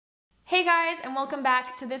Hey guys, and welcome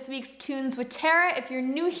back to this week's Tunes with Tara. If you're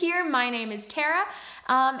new here, my name is Tara,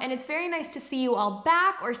 and it's very nice to see you all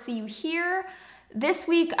back or see you here. This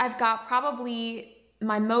week I've got probably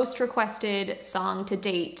my most requested song to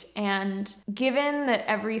date, and given that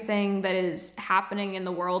everything that is happening in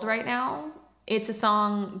the world right now, it's a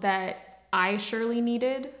song that I surely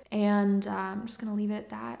needed, and I'm just gonna leave it at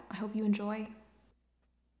that. I hope you enjoy.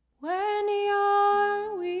 When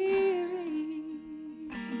you're weary,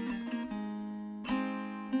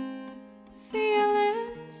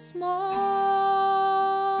 feeling small,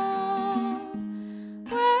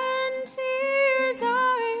 when tears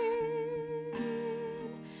are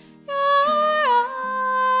in your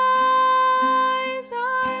eyes,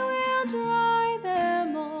 I will dry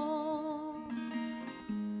them all.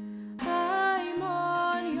 I'm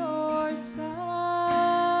on your side.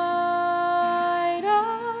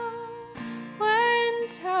 Oh, when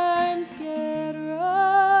times get rough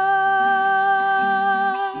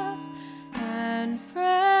and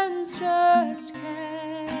friends just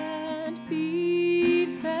can't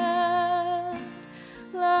be found,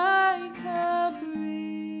 like a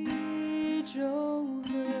bridge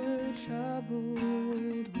over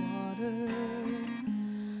troubled water,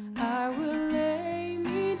 I will lay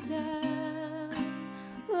me down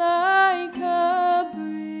like a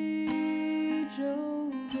bridge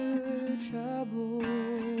over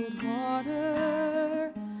troubled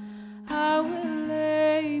water. I will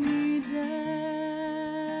lay me down.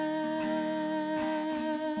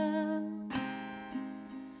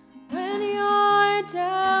 When you're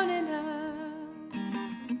down and out,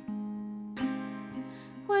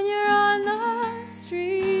 when you're on the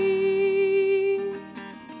street,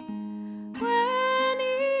 when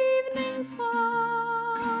evening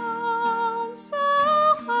falls so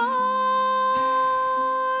hard,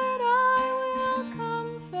 I will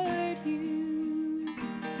comfort you.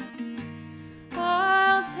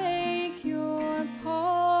 I'll take your part.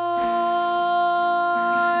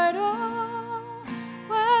 Oh,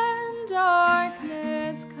 when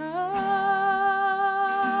darkness comes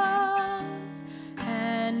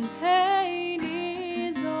and pain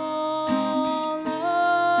is all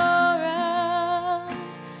around,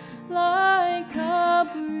 like a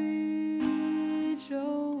bridge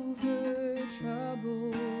over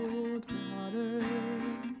troubled water,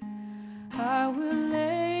 I will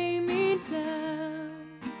lay me down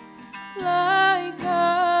like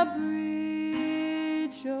a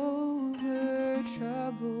bridge over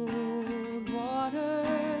troubled water.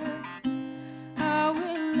 I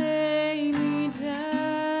will lay me down.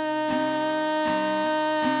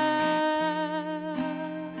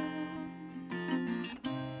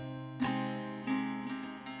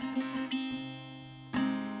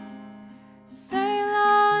 Sail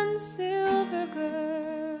on, silver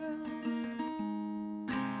girl,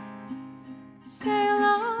 sail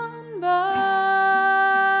on by.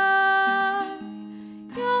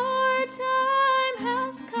 Your time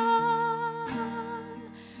has come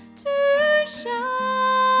to shine.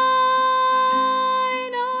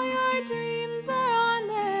 All your dreams are on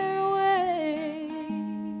their way.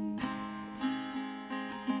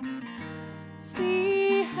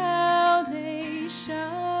 See how they shine.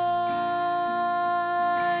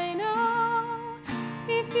 Oh,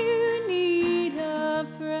 if you need a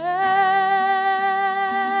friend,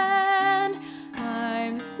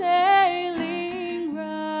 I'm sailing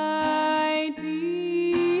right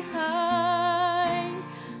behind,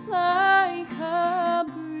 like a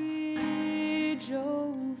bridge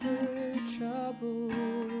over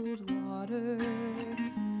troubled water.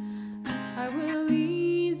 I will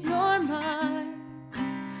ease your mind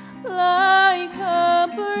like a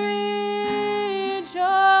bridge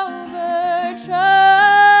over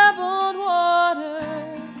troubled water.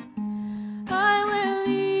 I will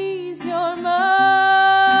ease your mind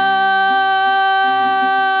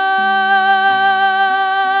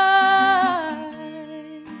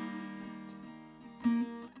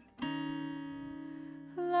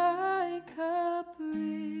like a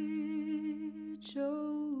bridge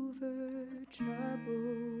over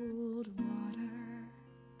troubled water.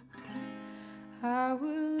 I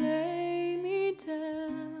will lay me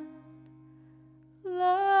down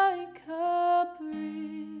like a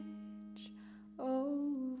bridge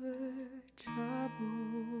over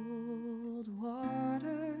troubled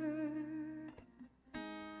water.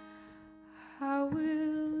 I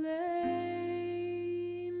will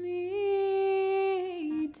lay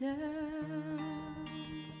me down.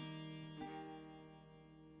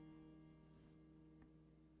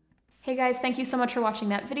 Hey guys, thank you so much for watching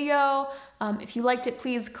that video. If you liked it,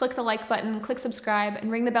 please click the like button, click subscribe,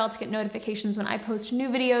 and ring the bell to get notifications when I post new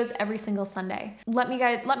videos every single Sunday. Let me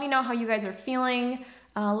know how you guys are feeling.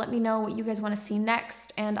 Let me know what you guys want to see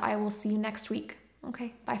next, and I will see you next week.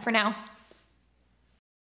 Okay, bye for now.